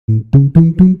Hey,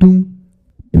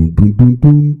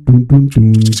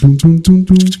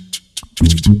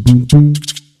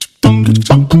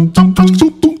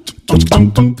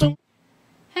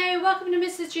 welcome to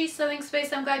Mrs. G's Sewing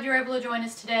Space. I'm glad you're able to join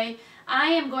us today. I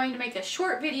am going to make a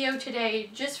short video today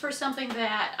just for something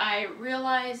that I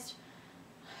realized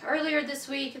earlier this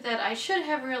week that I should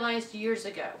have realized years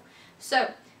ago.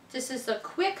 So, this is a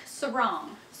quick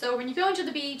sarong. So when you go into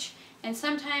the beach, and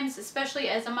sometimes, especially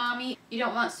as a mommy, you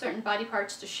don't want certain body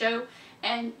parts to show,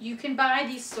 and you can buy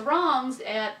these sarongs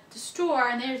at the store,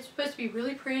 and they're supposed to be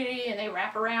really pretty, and they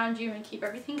wrap around you and keep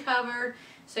everything covered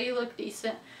so you look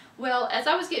decent. Well, as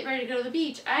I was getting ready to go to the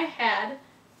beach, I had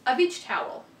a beach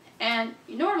towel. And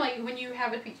normally when you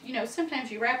have a beach, you know, sometimes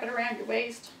you wrap it around your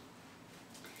waist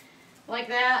like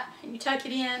that, and you tuck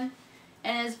it in,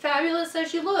 and as fabulous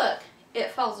as you look, it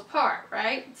falls apart,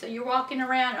 right? So you're walking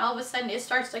around, and all of a sudden it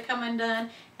starts to come undone,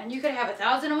 and you could have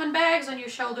 1,001 bags on your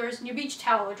shoulders, and your beach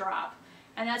towel will drop,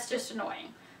 and that's just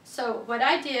annoying. So what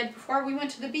I did before we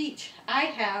went to the beach, I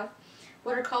have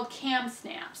what are called cam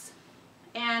snaps,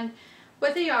 and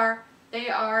what they are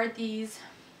these.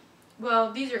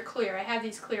 Well, these are clear. I have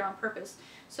these clear on purpose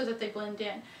so that they blend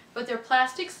in, but they're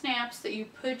plastic snaps that you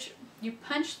punch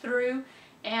through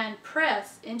and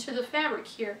press into the fabric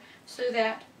here, so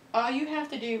that all you have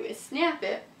to do is snap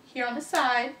it here on the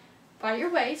side by your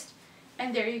waist,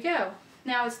 and there you go.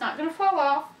 Now it's not going to fall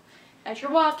off as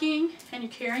you're walking and you're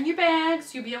carrying your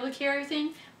bags. You'll be able to carry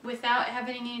everything without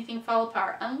having anything fall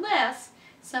apart, unless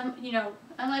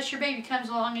unless your baby comes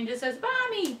along and just says,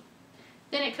 "Mommy,"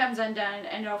 then it comes undone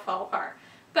and it'll fall apart.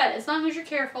 But as long as you're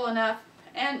careful enough,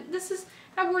 and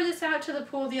I wore this out to the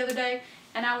pool the other day,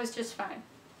 and I was just fine.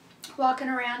 Walking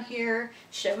around here,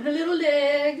 showing a little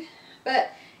leg,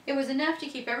 but it was enough to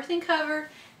keep everything covered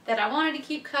that I wanted to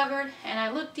keep covered, and I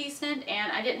looked decent,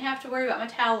 and I didn't have to worry about my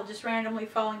towel just randomly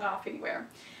falling off anywhere.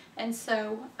 And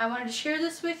so I wanted to share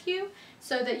this with you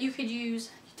so that you could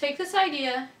take this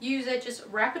idea, use it, just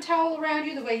wrap a towel around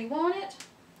you the way you want it,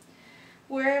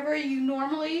 wherever you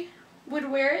normally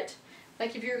would wear it.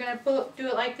 Like if you're going to do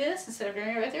it like this, instead of doing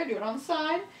it right there, do it on the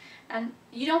side. And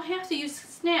you don't have to use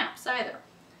snaps either.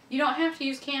 You don't have to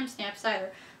use cam snaps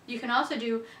either. You can also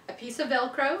do a piece of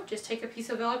Velcro. Just take a piece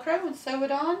of Velcro and sew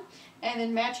it on, and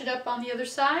then match it up on the other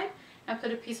side and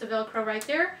put a piece of Velcro right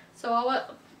there. So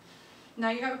now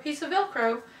you have a piece of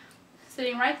Velcro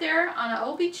sitting right there on an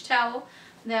old beach towel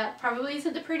that probably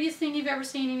isn't the prettiest thing you've ever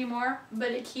seen anymore,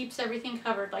 but it keeps everything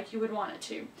covered like you would want it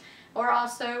to. Or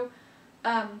also,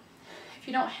 if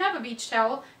you don't have a beach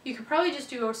towel, you could probably just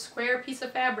do a square piece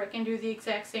of fabric and do the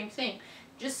exact same thing.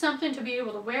 Just something to be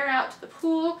able to wear out to the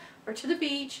pool or to the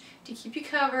beach to keep you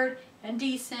covered and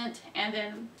decent. And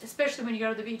then, especially when you go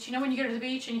to the beach, you know, when you go to the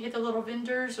beach and you hit the little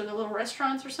vendors or the little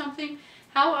restaurants or something,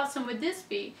 how awesome would this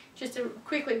be? Just to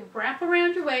quickly wrap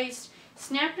around your waist,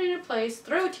 snap it into place,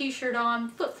 throw a t-shirt on,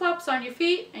 flip-flops on your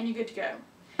feet, and you're good to go.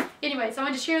 Anyways, I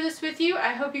wanted to share this with you.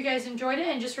 I hope you guys enjoyed it,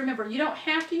 and just remember, you don't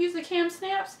have to use the cam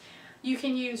snaps. You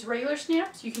can use regular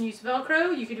snaps, you can use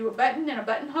Velcro, you could do a button and a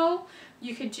buttonhole,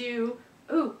 you could do,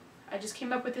 ooh, I just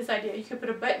came up with this idea. You could put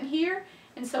a button here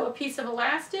and sew a piece of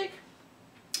elastic,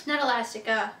 not elastic,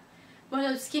 one of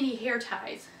those skinny hair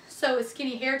ties. Sew a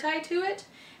skinny hair tie to it,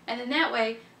 and then that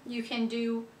way you can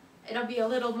it'll be a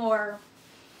little more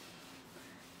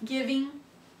giving.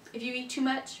 If you eat too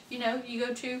much, you know, you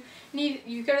go to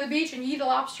the beach and you eat a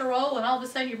lobster roll, and all of a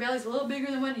sudden your belly's a little bigger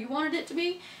than what you wanted it to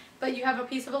be, but you have a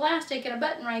piece of elastic and a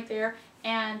button right there,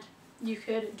 and you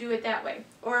could do it that way.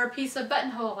 Or a piece of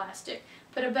buttonhole elastic.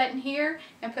 Put a button here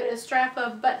and put a strap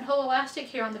of buttonhole elastic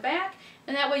here on the back,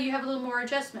 and that way you have a little more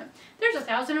adjustment. There's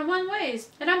 1,001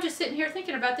 ways, and I'm just sitting here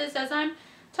thinking about this as I'm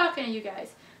talking to you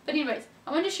guys. But anyways,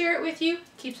 I wanted to share it with you.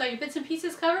 Keeps all your bits and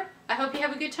pieces covered. I hope you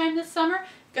have a good time this summer.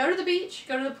 Go to the beach,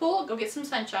 go to the pool, go get some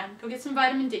sunshine, go get some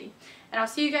vitamin D. And I'll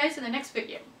see you guys in the next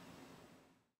video.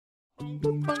 Bum,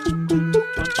 bum, bum, bum, bum,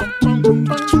 bum, bum, bum,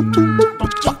 bum, bum,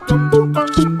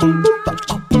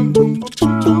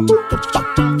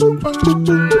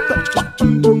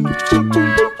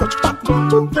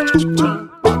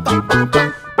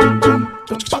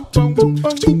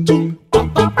 bum, bum.